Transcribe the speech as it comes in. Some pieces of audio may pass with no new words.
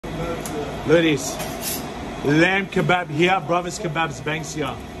Look at this. Lamb kebab here, Brothers Kebabs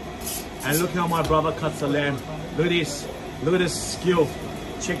Banksia. And look how my brother cuts the lamb. Look at this. Look at this skill.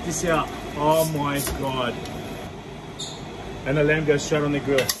 Check this out. Oh my God. And the lamb goes straight on the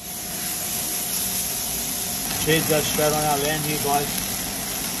grill. Cheese goes straight on our lamb here, guys.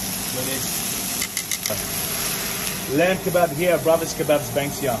 Look at this. Lamb kebab here, Brothers Kebabs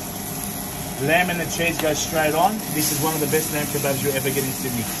Banksia. Lamb and the cheese goes straight on. This is one of the best lamb kebabs you'll ever get in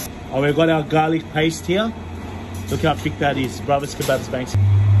Sydney. Oh, we've got our garlic paste here. Look how thick that is. Brothers Kebabs Banksia.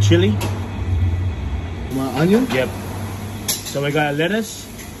 Chili. My onion? Yep. So we got lettuce.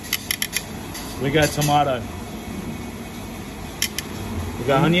 We got tomato. We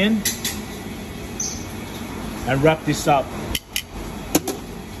got onion. And wrap this up.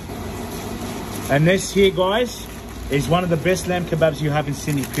 And this here, guys, is one of the best lamb kebabs you have in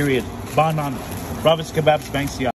Sydney, period. Bar none. Brothers Kebabs Banksia.